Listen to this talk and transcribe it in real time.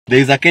There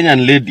is a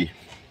Kenyan lady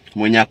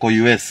mwenye ako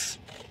US.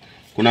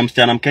 Kuna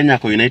msichana Mkenya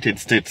ako United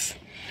States.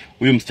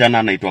 Huyu msichana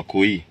anaitwa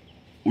𝐭𝐲𝐬.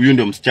 Huyu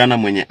ndio msichana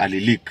mwenye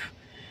alileak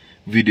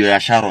video ya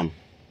Sharon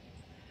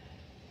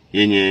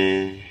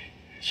yenye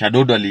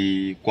Shadodo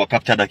alikuwa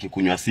captured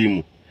akikunywa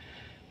simu.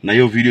 Na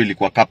hiyo video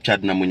ilikuwa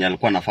captured na mwenye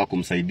alikuwa anafaa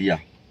kumsaidia.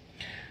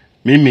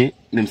 Mimi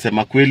ni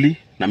msema kweli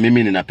na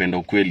mimi ninapenda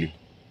ukweli.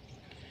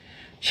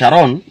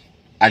 Sharon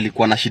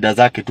alikuwa na shida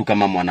zake tu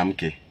kama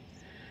mwanamke.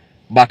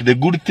 But the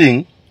good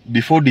thing,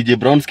 before DJ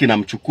Brownskin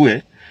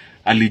amchukue,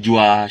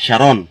 alijua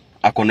Sharon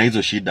ako na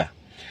hizo shida.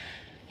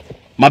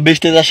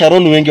 Mabeshte za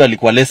Sharon wengi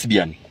walikuwa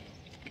lesbian,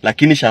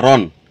 lakini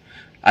Sharon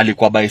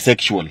alikuwa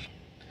bisexual.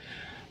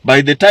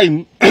 By the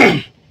time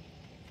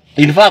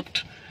in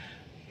fact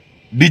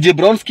DJ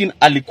Brownskin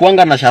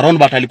alikuanga na Sharon,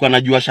 but alikuwa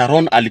anajua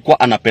Sharon alikuwa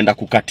anapenda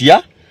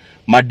kukatia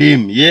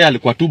madem. Yeye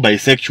alikuwa tu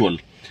bisexual,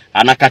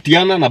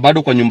 anakatiana na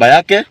bado kwa nyumba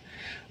yake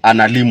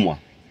analimwa.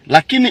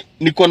 Lakini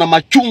niko na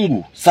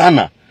machungu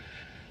sana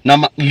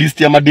na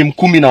list ya madem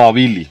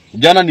 12.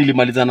 Jana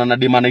nilimalizana na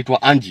dem anaitwa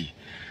𝐤𝐻𝐬,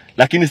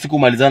 lakini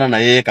sikumalizana na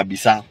yeye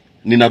kabisa.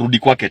 Ninarudi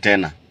kwake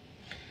tena.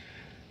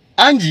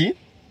 𝐤𝐻𝐬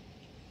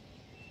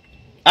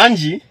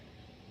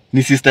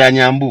ni sister ya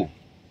Nyambu.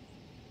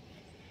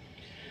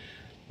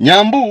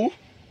 Nyambu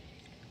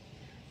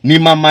ni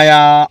mama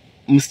ya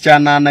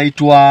msichana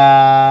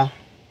anaitwa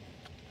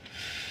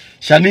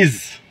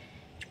Shaniz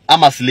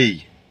ama Slay.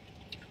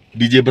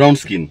 DJ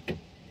Brownskin.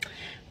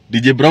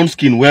 DJ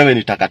Brownskin, wewe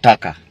ni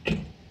takataka.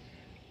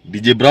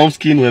 DJ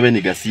Brownskin, wewe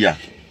ni gasia.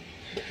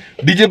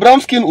 DJ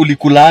Brownskin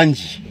ulikula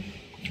𝐤𝐻𝐬.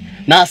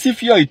 Na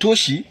asifio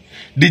haitoshi,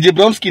 DJ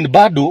Brownskin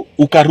bado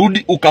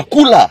ukarudi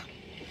ukakula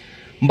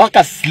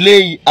mpaka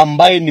Slay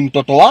ambaye ni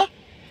mtoto wa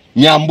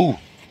Nyambu.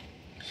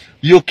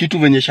 Hiyo kitu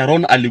venye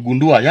Sharon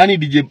aligundua. Yani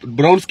DJ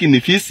Brownskin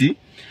ni fisi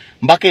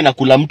mpaka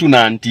inakula mtu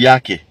na anti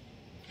yake.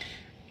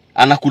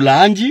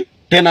 Anakula 𝐤𝐻𝐬,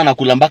 tena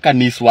anakula mpaka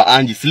niece wa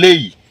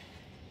𝐤𝐻𝐬.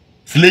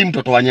 Slay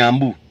mtoto wa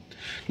Nyambu.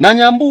 Na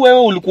Nyambu, wewe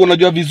ulikuwa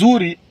unajua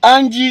vizuri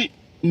𝐤𝐻𝐬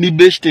ni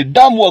beshte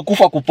damu wa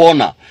kufa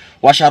kupona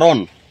wa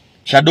Sharon,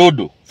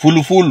 Shadodo,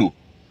 Fulufulu.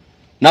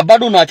 Na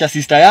bado unaacha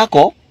sister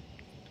yako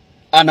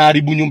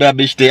anaharibu nyumba ya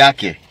beshte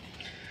yake.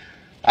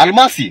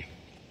 Almasi,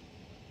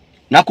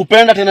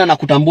 nakupenda tena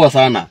nakutambua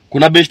sana.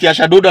 Kuna beshte ya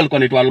Shadodo alikuwa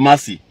anaitwa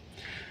Almasi.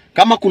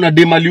 Kama kuna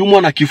dem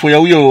aliumwa na kifo ya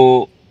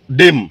huyo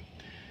dem,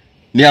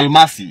 ni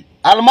Almasi.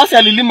 Almasi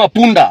alilima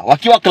punda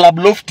wakiwa Club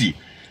Lofty.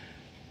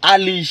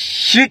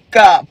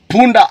 Alishika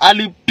punda,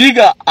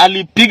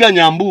 alipiga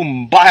Nyambu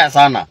mbaya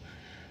sana.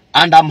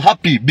 And I'm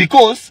happy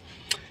because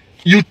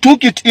you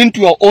took it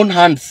into your own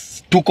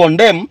hands to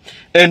condemn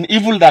an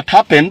evil that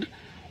happened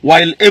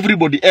while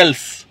everybody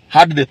else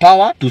had the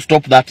power to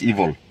stop that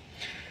evil.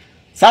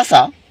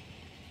 Sasa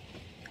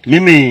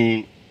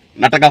mimi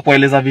nataka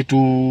kueleza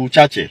vitu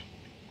chache.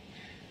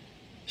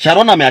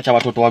 Sharon ameacha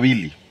watoto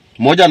wawili.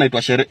 Mmoja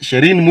anaitwa Sharon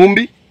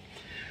Njeri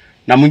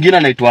na mwingine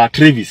anaitwa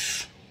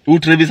Travis. Huyu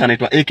Travis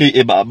anaitwa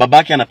aka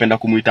babake anapenda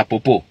kumuita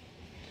Popo.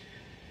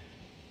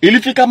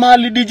 Ilifika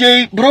mahali DJ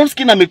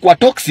Brownskin amekuwa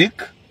toxic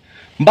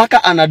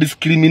mpaka ana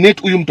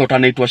discriminate huyu mtoto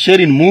anaitwa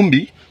Sharon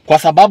Njeri kwa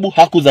sababu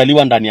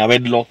hakuzaliwa ndani ya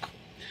wedlock.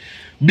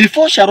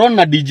 Before Sharon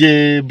na DJ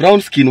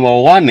Brownskin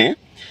waoane,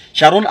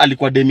 Sharon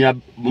alikuwa demia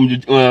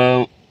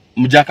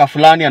mjaka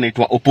fulani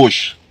anaitwa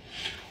𝐻𝐻𝐬.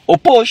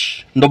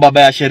 𝐻𝐻𝐬 ndo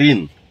baba ya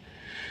Sharon.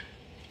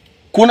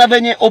 Kuna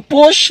venye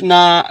𝐻𝐻𝐬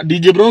na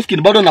DJ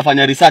Brownskin bado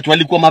nafanya research,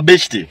 walikuwa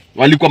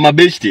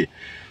mabeshte.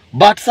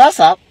 But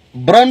sasa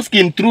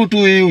Brownskin through to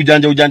hii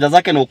ujanja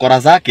zake na ukora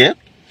zake,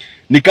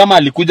 ni kama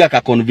alikuja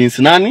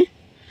akaconvince nani?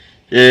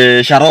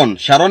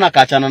 Sharon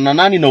akaachana na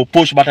nani? Na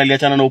𝐻𝐻𝐬. But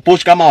aliachana na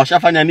𝐻𝐻𝐬 kama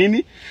washafanya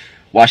nini?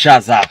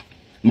 Washazaa.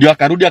 Ndio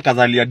akarudi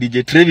akazalia DJ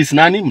Travis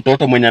nani?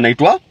 Mtoto mwenye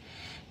anaitwa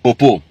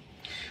Popo.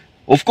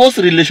 Of course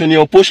relation ya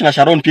𝐻𝐻𝐬 na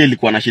Sharon pia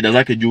ilikuwa na shida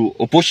zake juu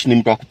𝐻𝐻𝐬 ni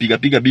mtu wa kupiga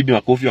bibi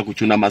makofi wa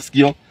kuchuna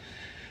masikio.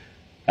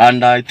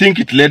 And I think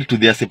it led to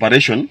their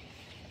separation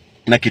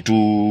na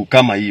kitu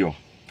kama hiyo.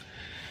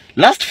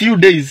 Last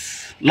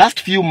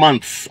few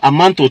months, a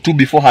month or two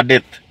before her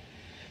death,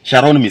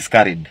 Sharon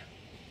miscarried.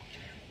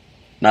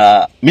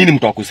 Na mimi ni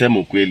mtu wa kusema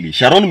ukweli.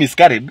 Sharon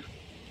miscarried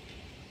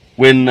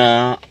when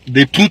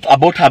the truth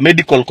about her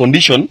medical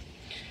condition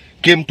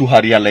came to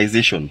her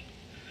realization.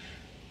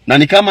 Na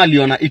ni kama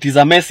aliona it is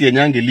a mess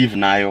yenye live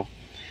nayo.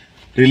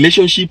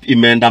 Relationship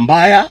imeenda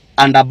mbaya,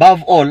 and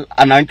above all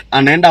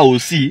anaenda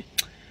OC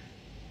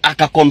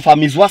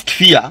akaconfirm his worst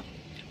fear,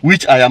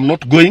 which I am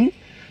not going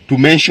to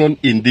mention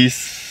in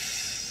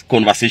this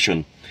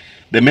conversation.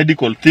 The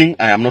medical thing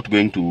I am not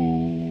going to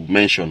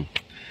mention.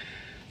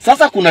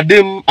 Sasa kuna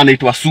dem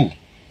anaitwa Sue,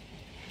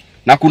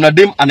 na kuna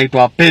dem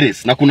anaitwa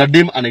Perez, na kuna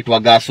dem anaitwa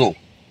Gaso.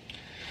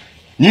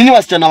 Nyinyi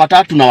wasichana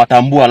watatu na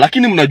watambua,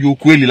 lakini mnajua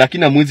ukweli,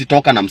 lakini hamwezi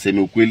toka na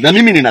mseme ukweli. Na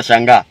mimi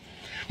ninashangaa.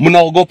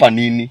 Mnaogopa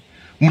nini?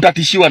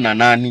 Mtatishiwa na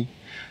nani?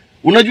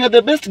 Unajua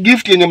the best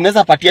gift yenye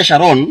mnaweza patia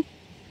Sharon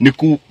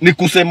ni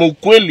kusema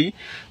ukweli.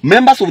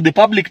 Members of the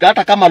public,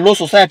 hata kama Law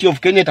Society of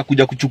Kenya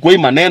itakuja kuchukua hii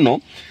maneno,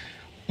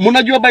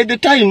 Mnajua by the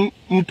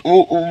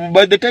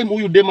time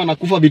huyu dema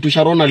anakufa, vitu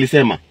Sharon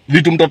alisema,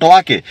 vitu mtoto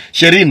wake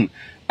Sherin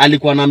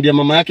alikuwa anaambia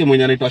mama yake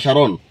mwenye anaitwa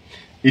Sharon,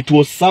 it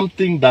was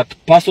something that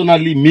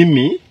personally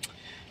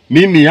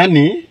mimi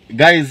yani,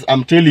 guys,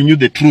 I'm telling you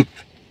the truth,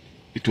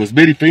 it was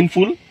very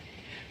painful,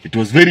 it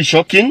was very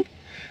shocking.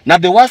 Na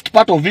the worst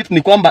part of it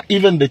ni kwamba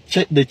even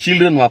the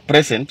children were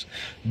present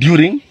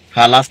during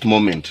her last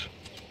moment.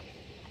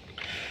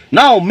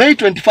 Now, May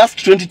 21st,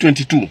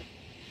 2022,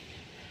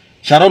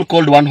 Sharon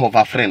called one of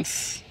her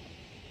friends.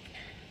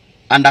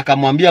 And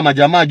akamwambia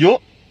majamaa,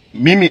 jo,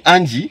 mimi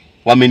Anji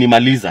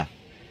wamenimaliza.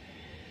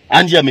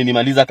 Anji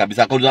amenimaliza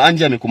kabisa. Akauliza,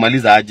 Anji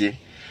amekumaliza aje?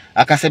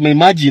 Akasema,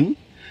 imagine,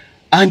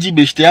 Anji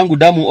beshte yangu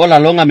damu all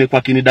along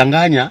amekuwa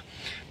kinidanganya.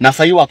 Na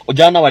sahi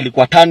jana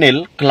walikuwa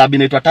tunnel, club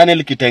inaitwa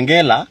Tunnel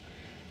Kitengela.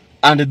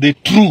 And the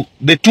two,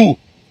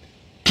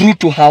 true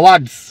to her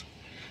words,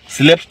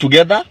 slept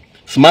together,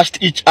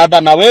 smashed each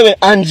other. Na wewe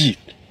Anji,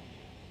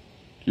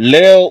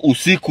 leo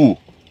usiku,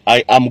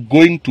 I am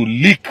going to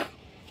leak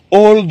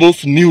all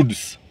those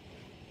nudes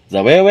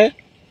za wewe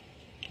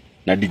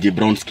na DJ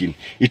Brownskin.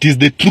 It is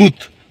the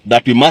truth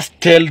that we must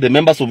tell the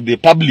members of the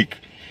public.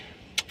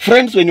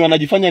 Friends wenye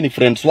wanajifanya ni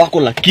friends wako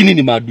lakini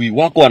ni maadui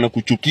wako,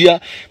 wanakuchukia,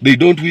 they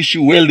don't wish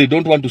you well, they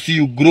don't want to see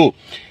you grow.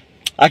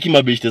 Aki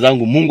mabeshte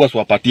zangu, Mungu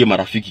asiwapatie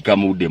marafiki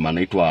kama udema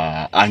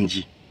anaitwa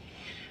Anji.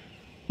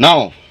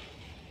 Now,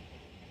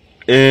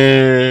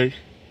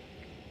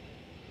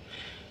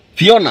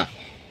 Fiona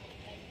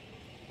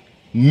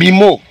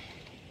Mimo.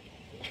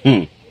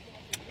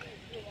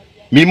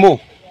 Mimo.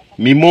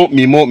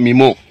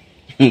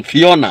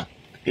 Fiona.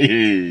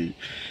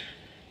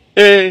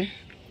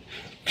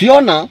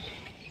 Fiona,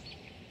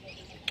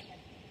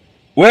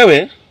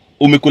 wewe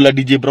umekula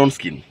DJ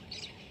Brownskin.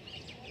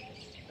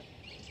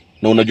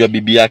 Na unajua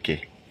bibi yake.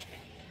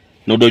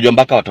 Na unajua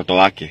mpaka watoto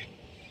wake.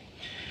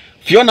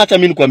 Fiona, acha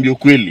mimi nikwambie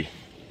ukweli.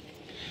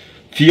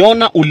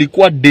 Fiona,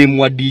 ulikuwa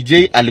demu wa DJ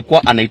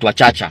alikuwa anaitwa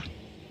Chacha.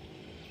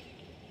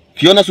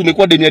 Fiona, si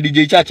umekuwa demu ya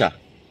DJ Chacha?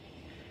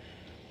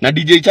 Na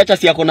DJ Chacha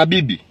si yako na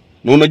bibi?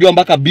 Na unajua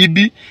mpaka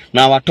bibi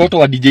na watoto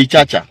wa DJ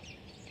Chacha.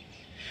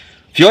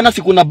 Fiona,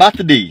 si kuna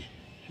birthday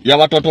ya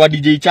watoto wa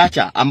DJ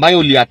Chacha ambayo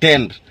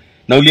uliattend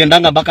na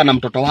uliendanga mpaka na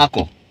mtoto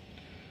wako?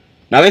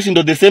 Na wewe si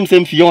ndo the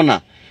same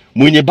Fiona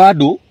mwenye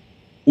bado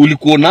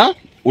ulikuwa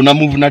una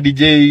move na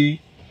DJ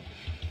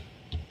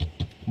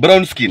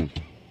Brownskin.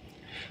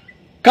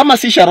 Kama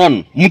si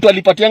Sharon, mtu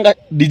alipatianga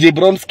DJ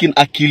Brownskin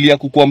akili ya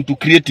kukuwa mtu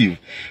creative,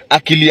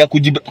 akili ya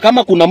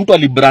kama kuna mtu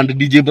alibrand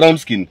DJ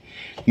Brownskin,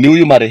 ni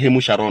huyu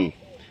marehemu Sharon.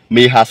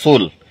 May her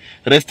soul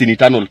rest in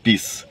eternal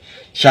peace.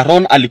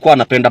 Sharon alikuwa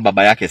anapenda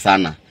baba yake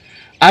sana.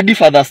 Hadi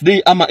Father's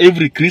Day ama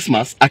every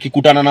Christmas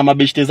akikutana na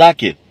mabeshte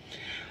zake,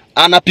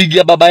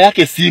 anapigia baba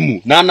yake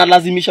simu na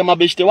analazimisha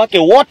mabeshte wake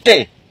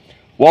wote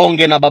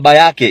waonge na baba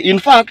yake. In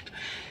fact,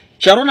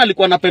 Sharon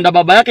alikuwa anapenda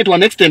baba yake to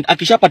an extent,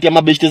 akishapatia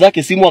mabeshte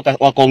zake simu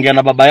wakaongea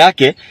na baba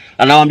yake,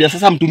 anawaambia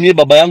sasa mtumie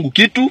baba yangu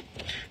kitu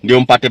ndio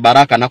mpate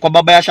baraka. Na kwa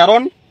baba ya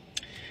Sharon,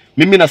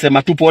 mimi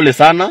nasema tu pole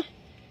sana.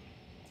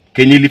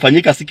 Kenye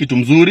ilifanyika si kitu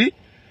mzuri.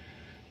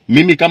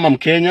 Mimi kama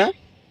Mkenya,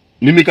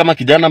 mimi kama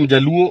kijana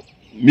Mjaluo,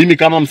 mimi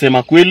kama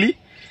msema kweli,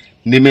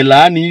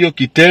 nimelaani hiyo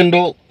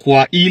kitendo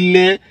kwa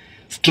ile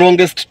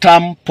strongest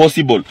term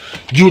possible.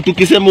 Juu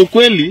tukisema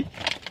ukweli,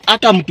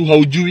 hata mtu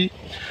haujui,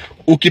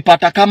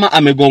 ukipata kama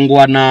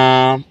amegongwa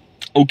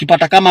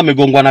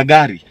na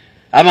gari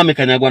ama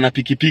amekanyagwa na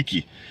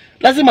pikipiki,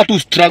 lazima tu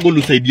struggle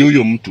usaidie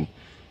huyo mtu.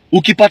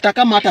 Ukipata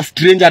kama hata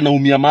stranger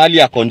anaumia mahali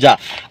ya konja,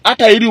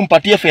 hata ili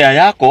umpatie fare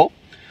yako,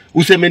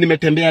 useme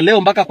nimetembea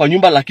leo mpaka kwa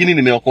nyumba lakini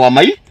nimeokoa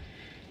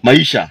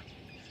maisha.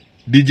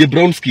 DJ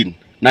Brownskin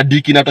na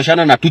diki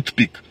natoshana na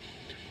toothpick.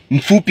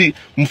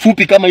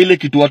 Mfupi kama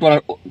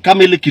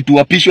ile kitu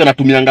wapishi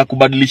wanatumianga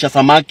kubadilisha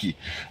samaki.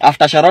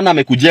 After Sharon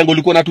amekujenga,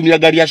 ulikuwa unatumia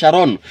gari ya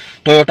Sharon,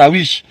 Toyota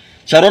Wish.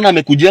 Sharon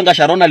amekujenga,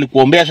 Sharon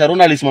alikuombea,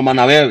 Sharon alisimama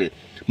na wewe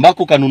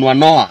mpaka kanunua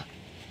Noah.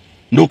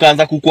 Ndio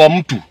kaanza kukua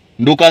mtu,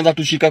 ndio kaanza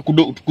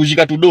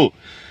kushika tudo.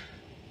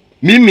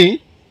 Mimi,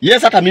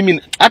 yes,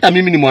 hata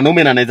mimi ni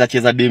mwanaume na naweza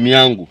cheza demu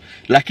yangu,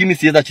 lakini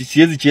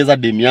siwezi cheza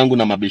demu yangu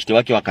na mabeshte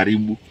wake wa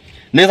karibu.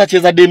 Naweza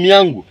cheza demu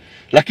yangu,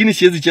 lakini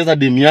siwezi cheza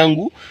demu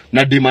yangu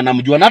na demu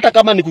anamjua. Na hata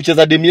kama ni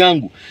kucheza demu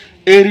yangu,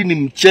 eri ni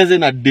mcheze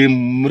na demu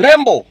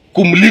mrembo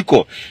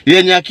kumliko,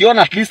 yenye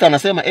akiona at least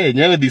anasema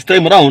nyewe this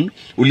time round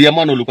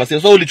uliamua na ulikuwa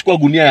so ulichukua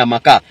gunia ya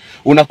makaa.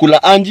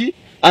 Unakula Anji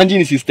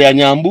ni sister ya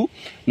Nyambu,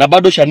 na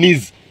bado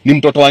Shaniz ni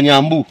mtoto wa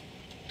Nyambu.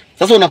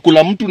 Sasa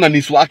unakula mtu na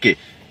nisu wake.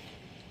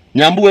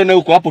 Nyambu wewe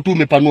uko hapo tu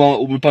umepanua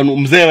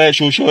mzee wewe,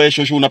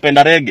 shosho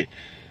unapenda rege.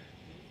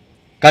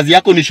 Kazi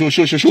yako ni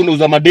shosho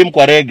unauza madem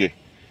kwa rege.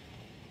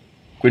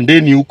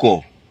 Kwendeni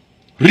huko.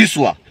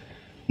 Riswa,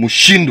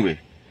 mshindwe,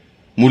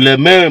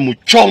 mulemewe,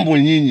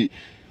 mchombwe nyinyi.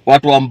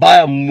 Watu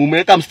ambaya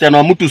mmeweka msichana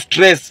wa mtu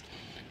stress.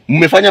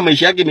 Mmefanya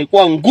maisha yake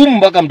imekuwa ngumu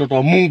mpaka mtoto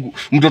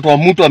wa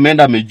mtu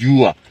ameenda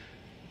amejua.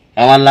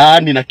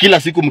 Awalaani na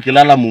kila siku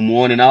mkilala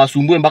mumuone na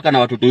wasumbue mpaka na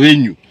watoto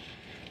wenyu.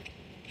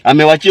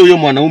 Amewachia huyo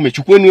mwanaume.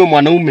 Chukueni huyo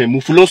mwanaume,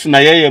 mufloss na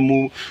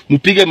yeye,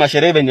 mpige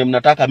masherehe venye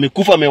mnataka.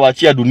 Amekufa,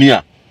 amewachia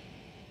dunia.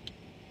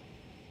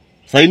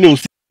 Sasa